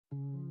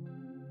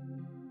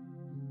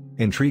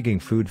Intriguing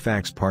Food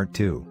Facts Part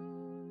 2.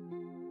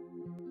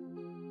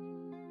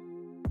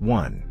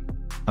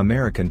 1.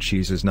 American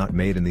cheese is not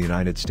made in the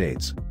United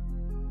States.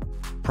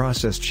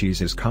 Processed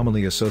cheese is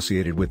commonly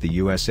associated with the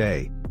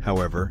USA,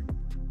 however.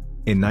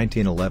 In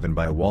 1911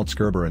 by Waltz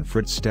Gerber and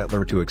Fritz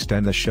Stettler to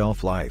extend the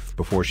shelf life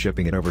before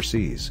shipping it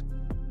overseas.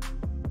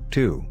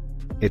 2.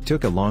 It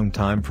took a long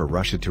time for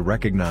Russia to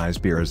recognize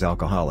beer as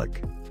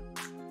alcoholic.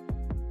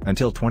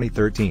 Until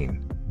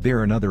 2013,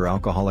 beer and other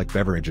alcoholic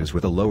beverages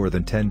with a lower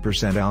than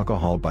 10%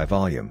 alcohol by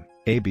volume,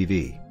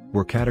 ABV,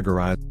 were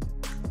categorized.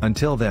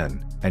 Until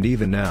then, and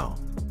even now,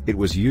 it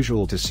was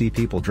usual to see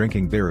people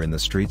drinking beer in the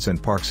streets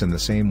and parks in the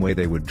same way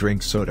they would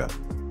drink soda.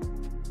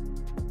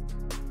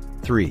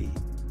 3.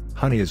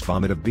 Honey is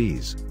vomit of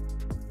bees.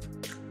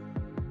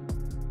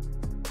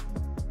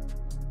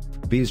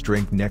 Bees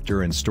drink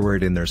nectar and store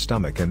it in their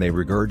stomach, and they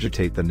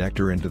regurgitate the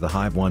nectar into the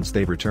hive once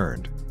they've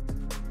returned.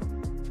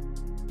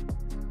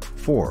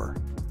 4.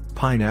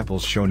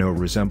 Pineapples show no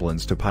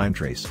resemblance to pine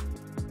trees.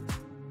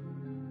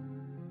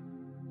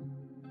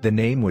 The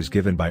name was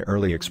given by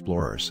early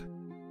explorers.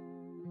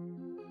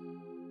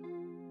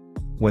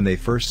 When they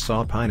first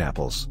saw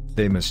pineapples,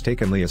 they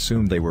mistakenly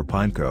assumed they were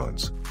pine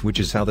cones, which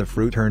is how the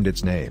fruit earned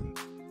its name.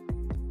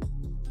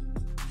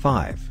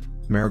 5.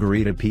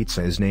 Margherita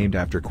pizza is named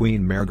after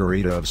Queen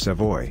Margherita of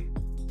Savoy.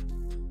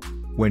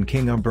 When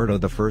King Umberto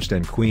I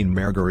and Queen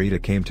Margherita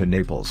came to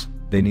Naples,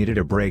 they needed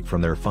a break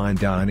from their fine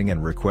dining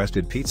and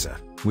requested pizza,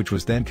 which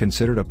was then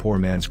considered a poor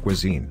man's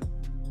cuisine.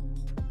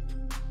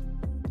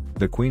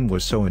 The Queen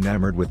was so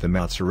enamored with the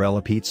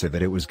mozzarella pizza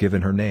that it was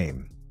given her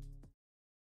name.